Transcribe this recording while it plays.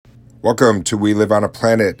Welcome to We Live on a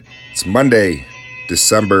Planet. It's Monday,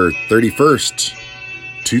 December 31st,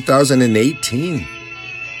 2018.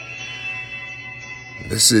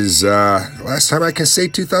 This is the last time I can say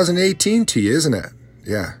 2018 to you, isn't it?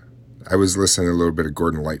 Yeah. I was listening to a little bit of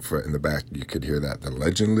Gordon Lightfoot in the back. You could hear that. The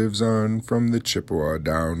legend lives on from the Chippewa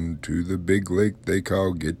down to the big lake they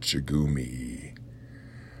call Gitchagumi.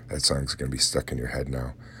 That song's going to be stuck in your head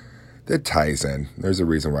now. That ties in. There's a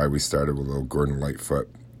reason why we started with a little Gordon Lightfoot,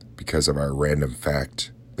 because of our random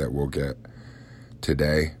fact that we'll get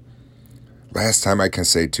today. Last time I can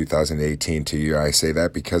say 2018 to you, I say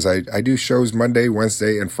that because I do shows Monday,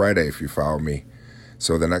 Wednesday, and Friday if you follow me.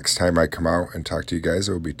 So the next time I come out and talk to you guys,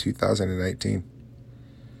 it will be 2019.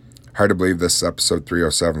 Hard to believe this is episode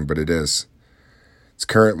 307, but it is. It's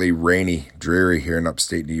currently rainy, dreary here in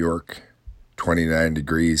upstate New York, 29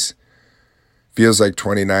 degrees. Feels like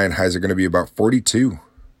 29, highs are going to be about 42.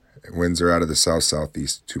 Winds are out of the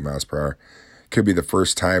south-southeast, 2 miles per hour. Could be the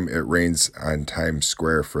first time it rains on Times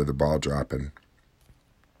Square for the ball dropping.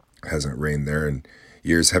 Hasn't rained there in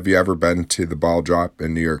years. Have you ever been to the ball drop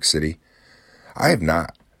in New York City? I have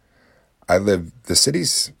not. The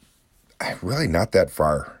city's really not that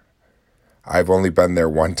far. I've only been there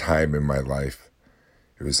one time in my life.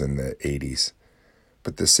 It was in the 80s.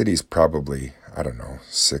 But the city's probably,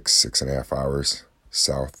 6.5 hours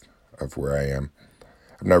south of where I am.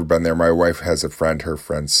 I've never been there. My wife has a friend, her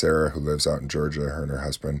friend Sarah, who lives out in Georgia, her and her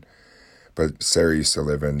husband. But Sarah used to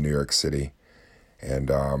live in New York City,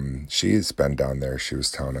 and she's been down there, she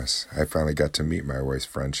was telling us. I finally got to meet my wife's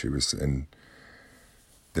friend. She was in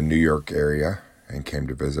the New York area and came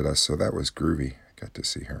to visit us, so that was groovy. I got to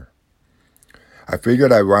see her. I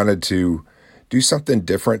figured I wanted to do something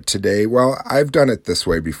different today. Well, I've done it this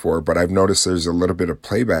way before, but I've noticed there's a little bit of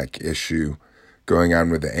playback issue going on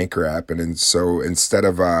with the Anchor app, and so instead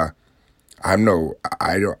of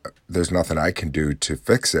there's nothing I can do to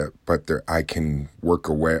fix it, but I can work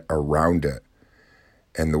a way around it.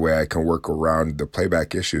 And the way I can work around the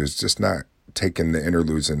playback issue is just not taking the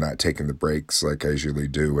interludes and not taking the breaks like I usually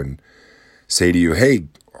do, and say to you, hey,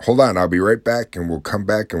 hold on, I'll be right back, and we'll come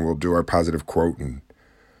back and we'll do our positive quote, and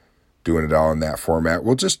doing it all in that format.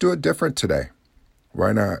 We'll just do it different today.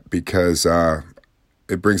 Why not? Because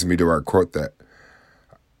it brings me to our quote that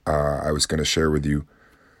I was going to share with you.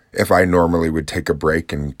 If I normally would take a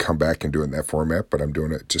break and come back and do it in that format, but I'm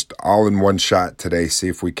doing it just all in one shot today. See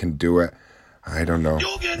if we can do it. I don't know.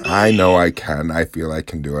 I know I can. I feel I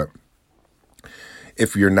can do it.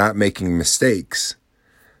 If you're not making mistakes,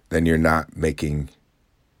 then you're not making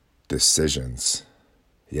decisions.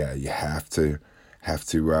 Yeah, you have to.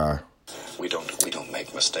 We don't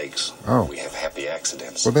make mistakes. Oh. We have happy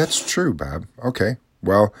accidents. Well, that's true, Bob. Okay.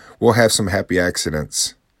 Well, we'll have some happy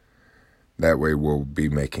accidents. That way we'll be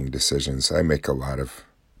making decisions. I make a lot of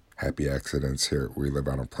happy accidents here at We Live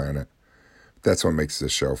on a Planet. That's what makes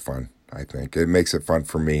this show fun, I think. It makes it fun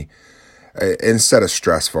for me. Instead of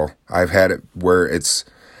stressful. I've had it where it's,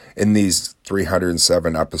 in these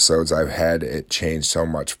 307 episodes, I've had it change so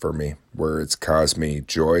much for me, where it's caused me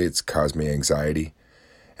joy, it's caused me anxiety.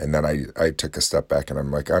 And then I took a step back and I'm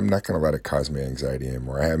like, I'm not going to let it cause me anxiety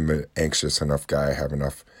anymore. I am an anxious enough guy. I have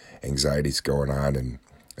enough anxieties going on. And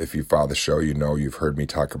if you follow the show, you know you've heard me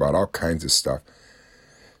talk about all kinds of stuff.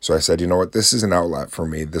 So I said, you know what? This is an outlet for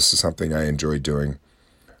me. This is something I enjoy doing.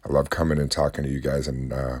 I love coming and talking to you guys.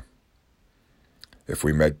 And if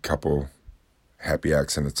we make a couple happy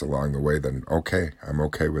accidents along the way, then okay, I'm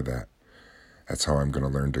okay with that. That's how I'm going to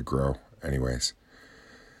learn to grow anyways.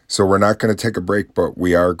 So we're not going to take a break, but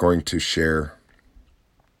we are going to share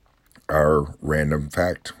our random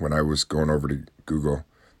fact. When I was going over to Google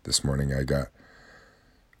this morning, I got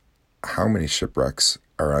how many shipwrecks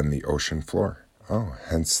are on the ocean floor. Oh,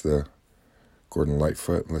 hence the Gordon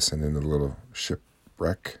Lightfoot, listening to the little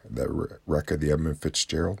shipwreck, that wreck of the Edmund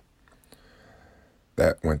Fitzgerald.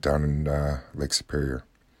 That went down in Lake Superior.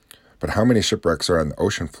 But how many shipwrecks are on the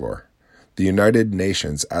ocean floor? The United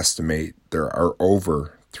Nations estimate there are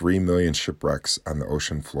over 3 million shipwrecks on the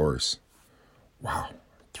ocean floors. Wow,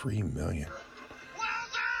 3 million.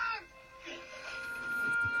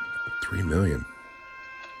 3 million.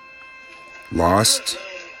 Lost,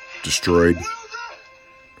 destroyed,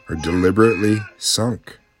 or deliberately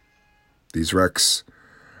sunk. These wrecks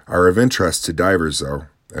are of interest to divers, though,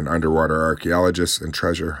 and underwater archaeologists and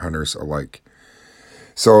treasure hunters alike.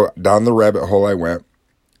 So down the rabbit hole I went.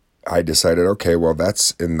 I decided, okay, well,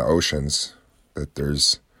 that's in the oceans, that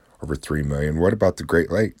there's over 3 million. What about the Great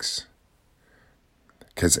Lakes?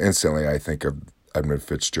 Because instantly I think of Edmund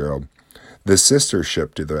Fitzgerald. The sister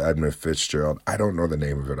ship to the Edmund Fitzgerald, I don't know the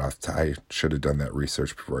name of it I should have done that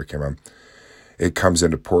research before I came on. it comes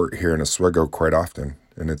into port here in Oswego quite often,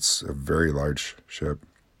 and it's a very large ship.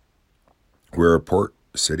 We're a port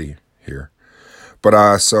city here.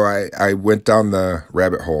 But so I went down the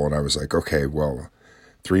rabbit hole, and I was like, okay, well,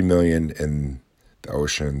 3 million in the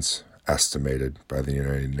oceans estimated by the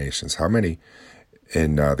United Nations. How many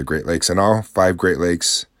in the Great Lakes? In all 5 Great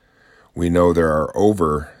Lakes, we know there are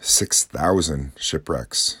over 6,000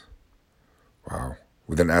 shipwrecks. Wow.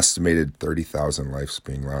 With an estimated 30,000 lives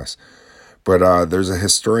being lost. But there's a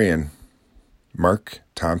historian, Mark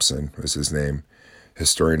Thompson was his name,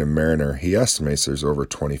 historian and mariner. He estimates there's over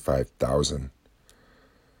 25,000.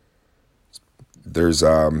 There's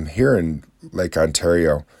here in Lake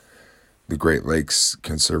Ontario, the Great Lakes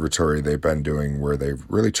Conservatory, they've been doing where they're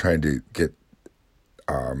really trying to get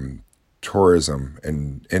tourism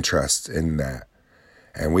and interest in that.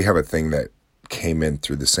 And we have a thing that came in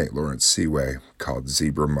through the St. Lawrence Seaway called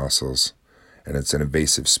zebra mussels. And it's an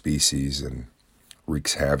invasive species and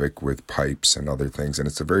wreaks havoc with pipes and other things. And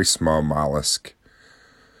it's a very small mollusk.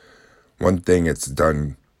 One thing it's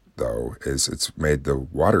done, though, is it's made the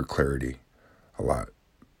water clarity a lot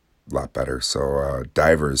better. So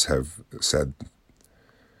divers have said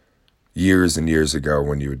years and years ago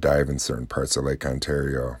when you would dive in certain parts of Lake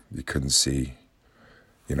Ontario, you couldn't see,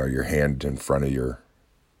 your hand in front of your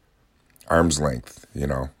arm's length,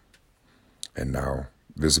 and now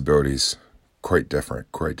visibility's quite different.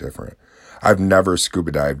 I've never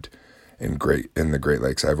scuba dived in the Great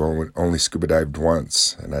Lakes. I've only scuba dived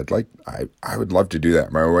once, and I would love to do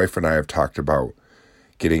that. My wife and I have talked about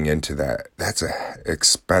getting into that. That's a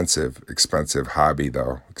expensive hobby,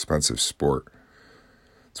 though, expensive sport.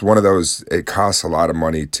 It's one of those, it costs a lot of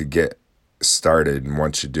money to get started, and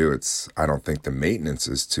once you do, I don't think the maintenance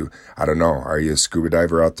is too, I don't know. Are you a scuba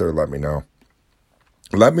diver out there? Let me know.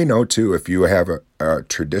 Let me know, too, if you have a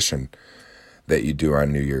tradition that you do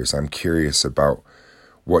on New Year's. I'm curious about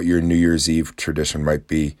what your New Year's Eve tradition might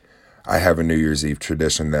be. I have a New Year's Eve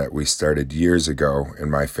tradition that we started years ago in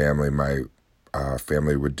my family. My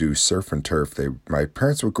family would do surf and turf. My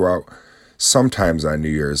parents would go out sometimes on New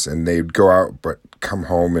Year's, and they'd go out but come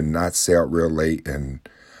home and not stay out real late. And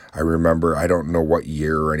I remember, I don't know what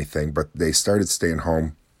year or anything, but they started staying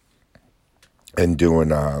home and doing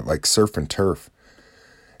like surf and turf.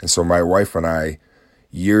 And so my wife and I,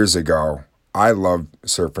 years ago, I loved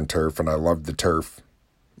surf and turf, and I loved the turf.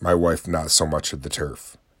 My wife, not so much of the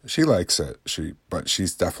turf. She likes it, but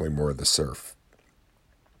she's definitely more of the surf.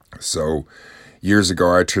 So years ago,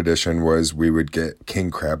 our tradition was we would get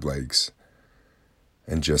king crab legs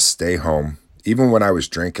and just stay home. Even when I was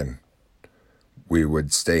drinking, we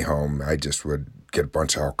would stay home. I just would get a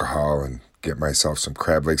bunch of alcohol and get myself some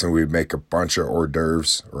crab legs, and we'd make a bunch of hors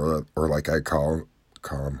d'oeuvres, or like I call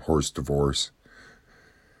them, hors d'oeuvres.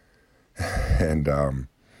 And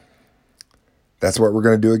that's what we're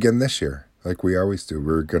going to do again this year, like we always do.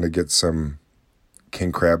 We're going to get some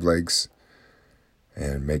king crab legs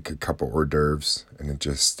and make a couple hors d'oeuvres, and then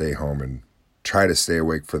just stay home and try to stay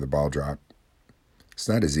awake for the ball drop. It's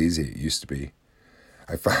not as easy as it used to be.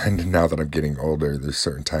 I find now that I'm getting older, there's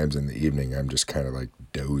certain times in the evening I'm just kind of like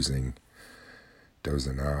dozing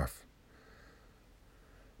off.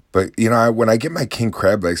 But, when I get my king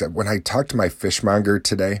crab legs, when I talk to my fishmonger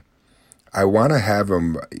today, I want to have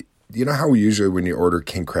them, how usually when you order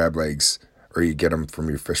king crab legs or you get them from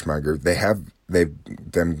your fishmonger, they've had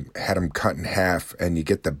them cut in half and you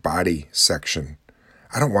get the body section.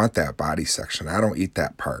 I don't want that body section. I don't eat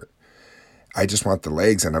that part. I just want the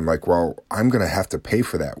legs. And I'm like, well, I'm going to have to pay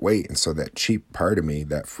for that weight. And so that cheap part of me,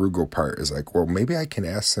 that frugal part, is like, well, maybe I can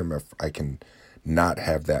ask them if I can not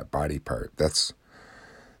have that body part. That's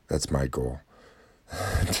my goal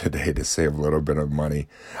today, to save a little bit of money.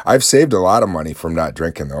 I've saved a lot of money from not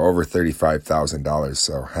drinking, though, over $35,000.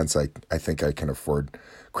 So hence I think I can afford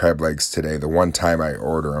crab legs today. The one time I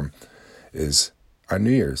order them is on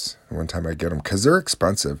New Year's. The one time I get them, because they're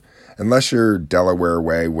expensive. Unless you're Delaware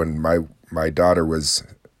way. When my daughter was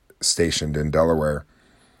stationed in Delaware,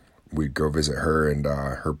 we'd go visit her, and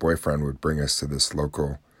her boyfriend would bring us to this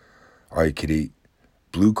local all-you-could-eat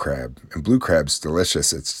blue crab. And blue crab's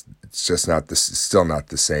delicious. It's just still not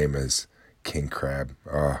the same as king crab.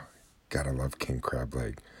 Oh, gotta love king crab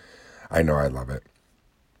leg. I know I love it.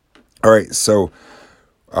 All right, so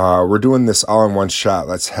we're doing this all in one shot.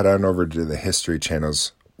 Let's head on over to the History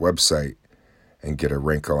Channel's website and get a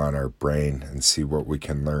wrinkle on our brain and see what we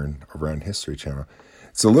can learn around History Channel.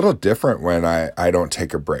 It's a little different when I don't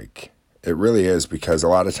take a break. It really is, because a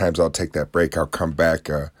lot of times I'll take that break. I'll come back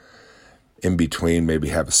in between, maybe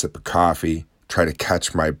have a sip of coffee, try to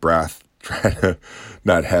catch my breath, try to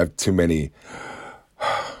not have too many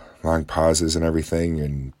long pauses and everything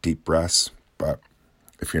and deep breaths. But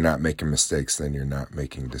if you're not making mistakes, then you're not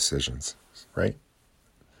making decisions, right?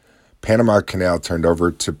 Panama Canal turned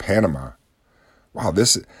over to Panama. Wow,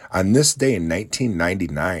 on this day in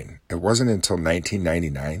 1999, it wasn't until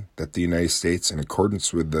 1999 that the United States, in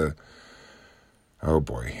accordance with the, oh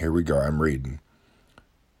boy, here we go, I'm reading,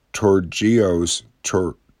 Torrijos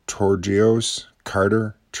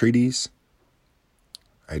Carter Treaties.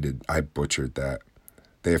 I butchered that.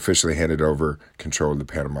 They officially handed over control of the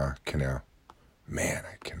Panama Canal. Man,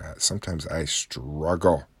 I cannot. Sometimes I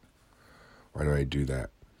struggle. Why do I do that?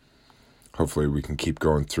 Hopefully we can keep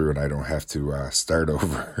going through and I don't have to start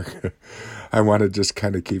over. I want to just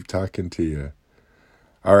kind of keep talking to you.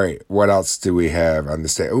 All right, what else do we have on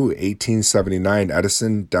this day? Oh, 1879,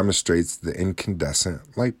 Edison demonstrates the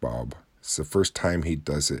incandescent light bulb. It's the first time he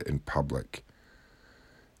does it in public.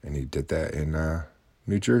 And he did that in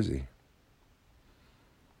New Jersey.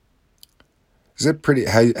 Is it pretty?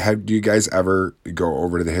 How do you guys ever go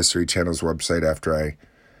over to the History Channel's website after I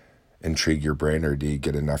intrigue your brain, or do you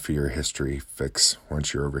get enough of your history fix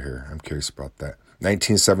once you're over here? I'm curious about that.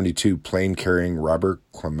 1972, plane carrying Robert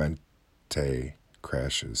Clemente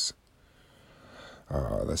crashes.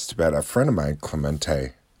 That's too bad. A friend of mine,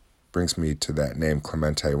 Clemente, brings me to that name,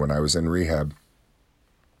 Clemente. When I was in rehab,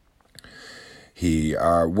 he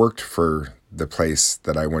worked for the place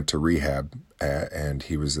that I went to rehab at, and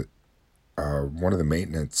he was one of the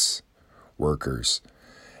maintenance workers.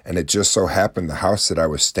 And it just so happened the house that I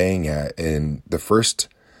was staying at, in the first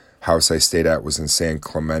house I stayed at was in San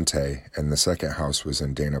Clemente, and the second house was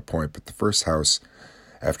in Dana Point. But the first house,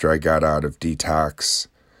 after I got out of detox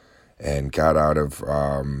and got out of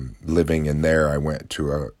living in there, I went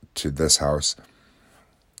to this house.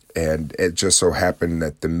 And it just so happened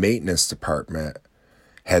that the maintenance department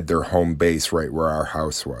had their home base right where our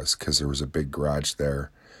house was, because there was a big garage there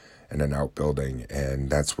and an outbuilding, and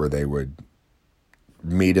that's where they would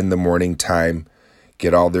meet in the morning time,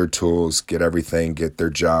 get all their tools, get everything, get their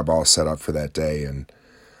job all set up for that day. And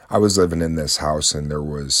I was living in this house, and there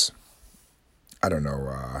was, I don't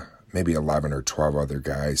know, maybe 11 or 12 other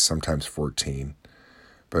guys, sometimes 14,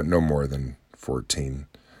 but no more than 14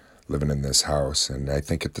 living in this house. And I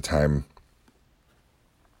think at the time,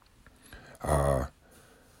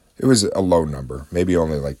 it was a low number, maybe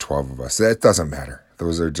only like 12 of us. That doesn't matter.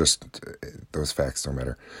 Those facts don't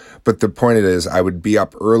matter. But the point is, I would be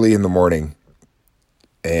up early in the morning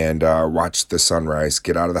and watch the sunrise,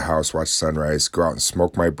 get out of the house, watch sunrise, go out and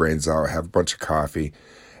smoke my brains out, have a bunch of coffee.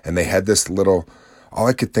 And they had this little, all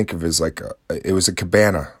I could think of is like, it was a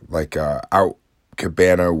cabana, like a out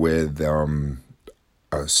cabana with a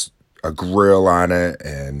grill on it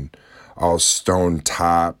and all stone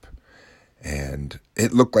top. And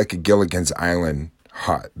it looked like a Gilligan's Island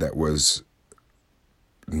hut that was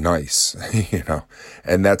nice, you know,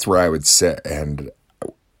 and that's where I would sit. And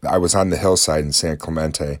I was on the hillside in San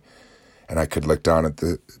Clemente, and I could look down at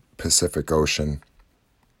the Pacific Ocean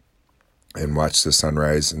and watch the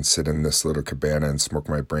sunrise and sit in this little cabana and smoke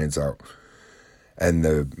my brains out. And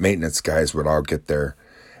the maintenance guys would all get there,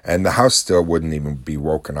 and the house still wouldn't even be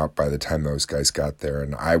woken up by the time those guys got there.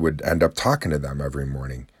 And I would end up talking to them every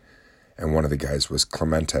morning. And one of the guys was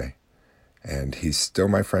Clemente. And he's still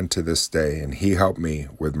my friend to this day. And he helped me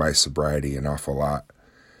with my sobriety an awful lot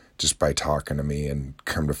just by talking to me. And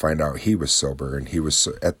come to find out, he was sober. And he was,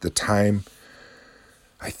 at the time,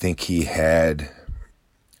 I think he had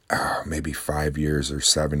maybe 5 years or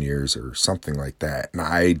 7 years or something like that. And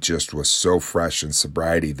I just was so fresh in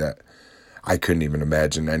sobriety that I couldn't even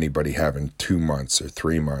imagine anybody having 2 months or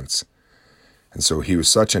 3 months. And so he was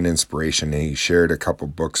such an inspiration. And he shared a couple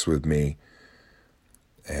books with me.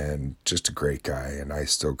 And just a great guy, and I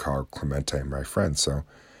still call Clemente my friend, so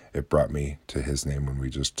it brought me to his name when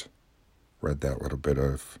we just read that little bit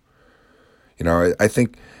of, you know, I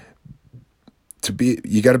think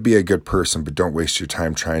you got to be a good person, but don't waste your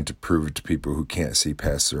time trying to prove it to people who can't see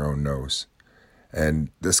past their own nose.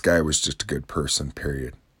 And this guy was just a good person,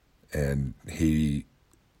 period. And he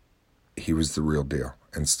was the real deal,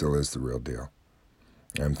 and still is the real deal.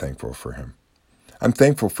 I'm thankful for him. I'm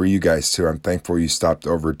thankful for you guys, too. I'm thankful you stopped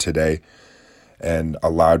over today and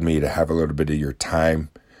allowed me to have a little bit of your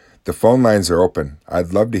time. The phone lines are open.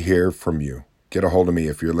 I'd love to hear from you. Get a hold of me.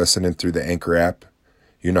 If you're listening through the Anchor app,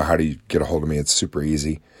 you know how to get a hold of me. It's super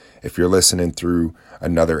easy. If you're listening through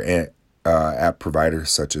another app provider,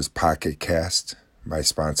 such as Pocket Cast, my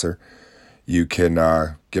sponsor, you can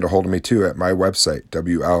get a hold of me, too, at my website,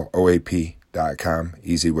 WLOAP.com.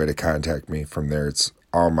 Easy way to contact me from there. It's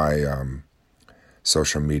all my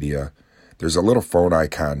social media. There's a little phone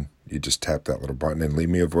icon. You just tap that little button and leave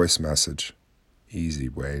me a voice message. Easy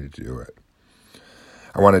way to do it.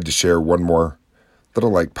 I wanted to share one more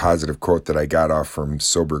little positive quote that I got off from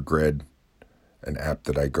Sober Grid, an app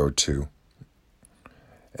that I go to.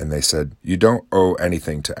 And they said, "You don't owe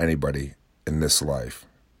anything to anybody in this life,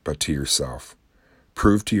 but to yourself.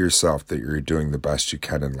 Prove to yourself that you're doing the best you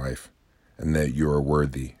can in life and that you are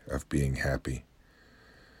worthy of being happy."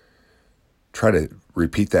 Try to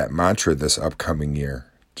repeat that mantra this upcoming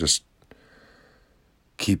year. Just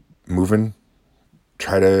keep moving.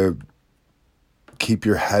 Try to keep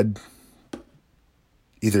your head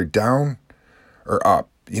either down or up.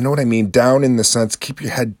 You know what I mean? Down in the sense, keep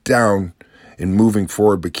your head down and moving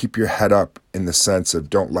forward, but keep your head up in the sense of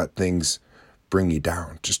don't let things bring you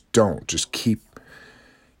down. Just don't. Just keep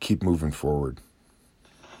moving forward.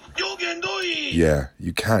 Yeah,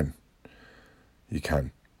 you can. You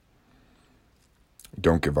can.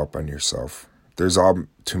 Don't give up on yourself. There's all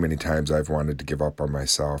too many times I've wanted to give up on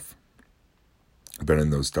myself. I've been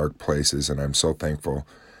in those dark places, and I'm so thankful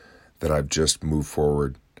that I've just moved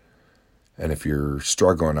forward. And if you're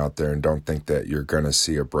struggling out there and don't think that you're going to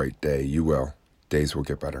see a bright day, you will. Days will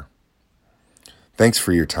get better. Thanks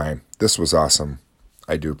for your time. This was awesome.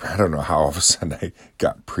 I don't know how all of a sudden I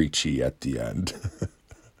got preachy at the end.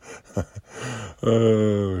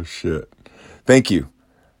 Oh, shit. Thank you.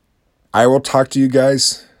 I will talk to you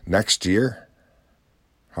guys next year.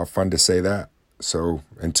 How fun to say that. So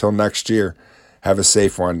until next year, have a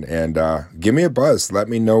safe one, and give me a buzz. Let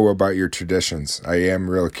me know about your traditions. I am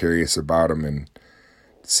real curious about them and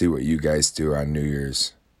see what you guys do on New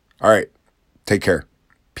Year's. All right. Take care.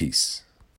 Peace.